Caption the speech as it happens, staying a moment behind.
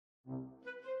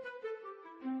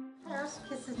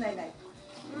Paris. Kisses night-night.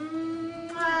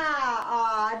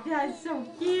 Aw, that's so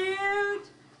cute.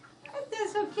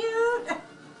 That's so cute.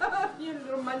 You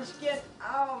little munchkin.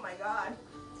 Oh my God.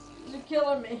 You're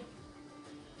killing me.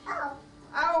 Oh.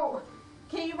 Oh.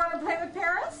 Okay, you want to play with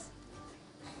Paris?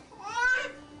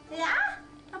 Yeah?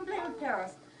 I'm playing with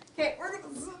Paris. Okay, we're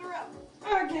going to sit around.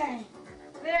 Okay.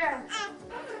 There.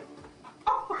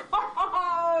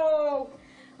 Oh.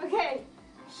 Okay.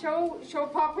 Show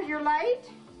Papa your light.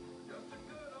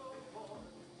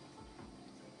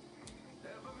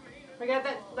 We got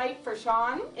that light for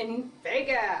Sean in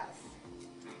Vegas.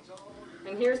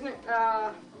 And here's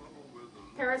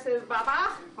Paris's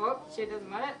Baba. Oh, she doesn't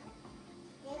want it.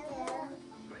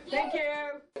 Thank you.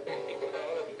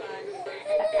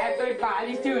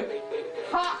 Everybody's doing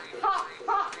ha ha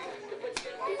ha.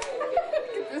 Look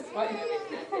at this one.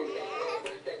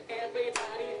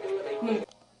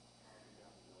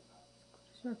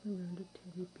 Wrap around a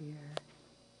teddy bear.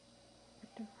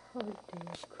 After a hard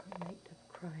night of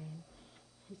crying,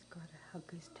 he's got to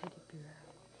hug his teddy bear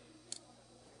out.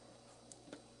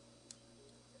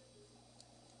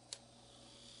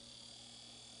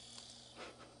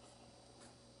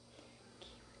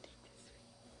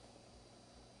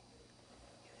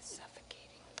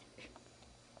 Suffocating.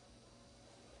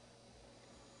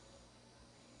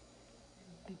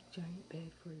 Big giant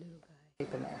bed for a little guy.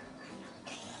 Sleep in there.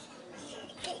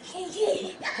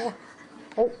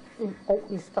 Oh,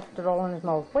 he stuffed it all in his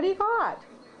mouth. What do you got?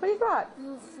 What do you got?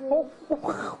 Oh,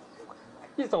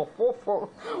 he's so full.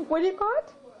 What do you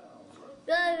got?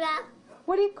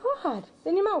 What do you got?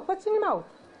 In your mouth? What's in your mouth?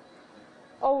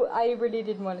 Oh, I really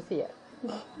didn't want to see it.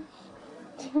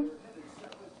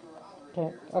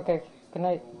 Okay. Good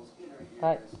night.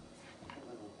 Bye.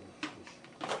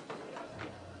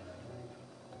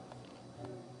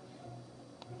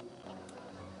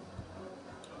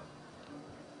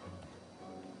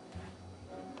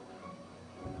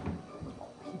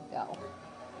 He fell.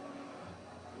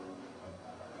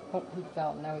 Oh, he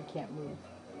fell. Now he can't move.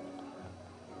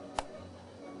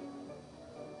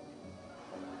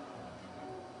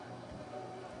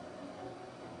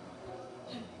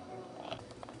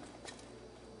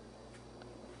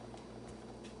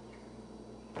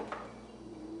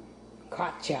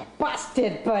 Gotcha.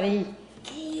 Busted, buddy.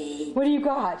 What do you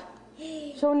got?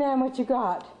 Show Nan what you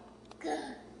got.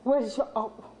 What is your...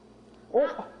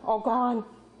 Oh, gone.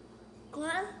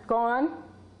 Gone?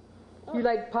 You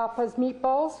like Papa's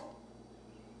meatballs?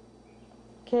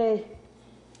 Okay.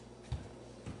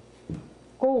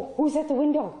 Go. Who's at the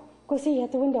window? Go see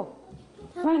at the window.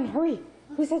 Run, hurry.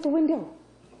 Who's at the window?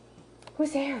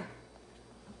 Who's there?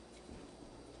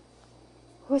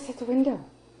 Who's at the window?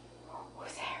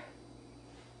 Who's there?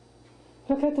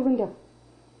 Look out the window.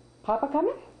 Papa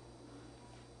coming?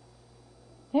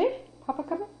 Hey? Papa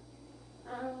coming?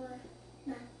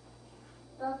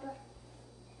 Papa.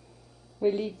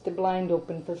 We leave the blind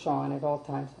open for Sean at all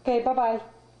times. Okay, bye-bye.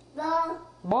 Bye.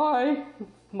 Bye.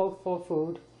 Mouthful of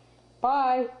food.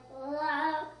 Bye.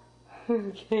 Bye.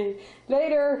 Okay.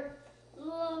 Later.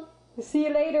 See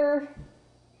you later.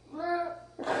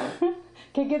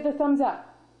 Okay, give the thumbs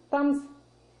up. Thumbs.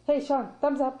 Hey, Sean,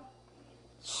 thumbs up.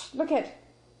 Shh, look it.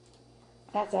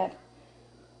 That's it.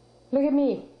 Look at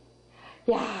me.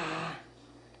 Yeah.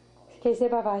 Okay, say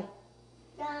bye-bye.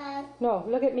 Bye. No,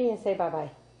 look at me and say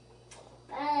bye-bye.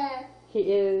 He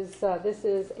is, this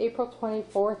is April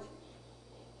 24th.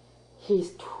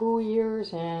 He's 2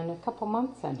 years and a couple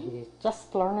months and he's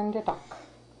just learning to talk.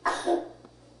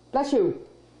 Bless you.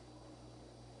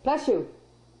 Bless you.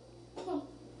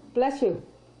 Bless you.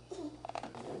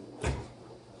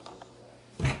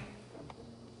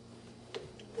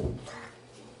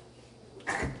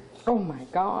 Oh my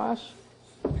gosh.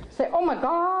 Say, oh my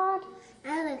God.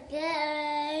 I'm a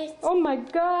girl. Oh my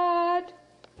God.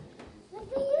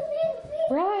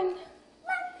 Run.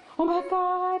 Oh my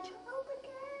God.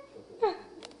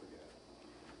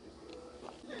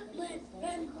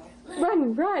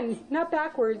 Run. Not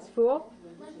backwards, fool.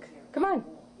 Come on.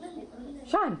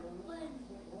 Sean.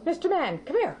 Mr. Man,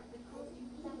 come here.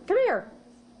 Come here.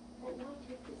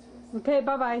 Okay,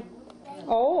 bye-bye.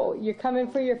 Oh, you're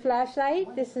coming for your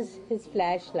flashlight? This is his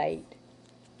flashlight.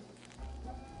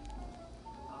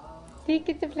 Look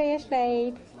at the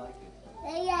flashlight.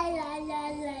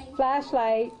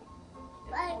 Flashlight.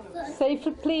 Say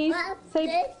please.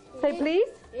 Say please.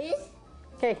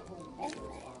 Okay.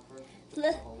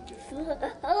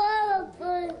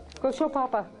 Go show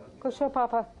Papa. Go show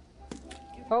Papa.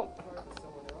 Oh.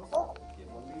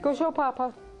 Go show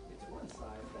Papa.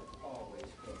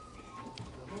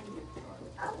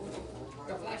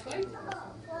 Got a flashlight?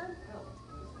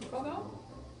 You found out?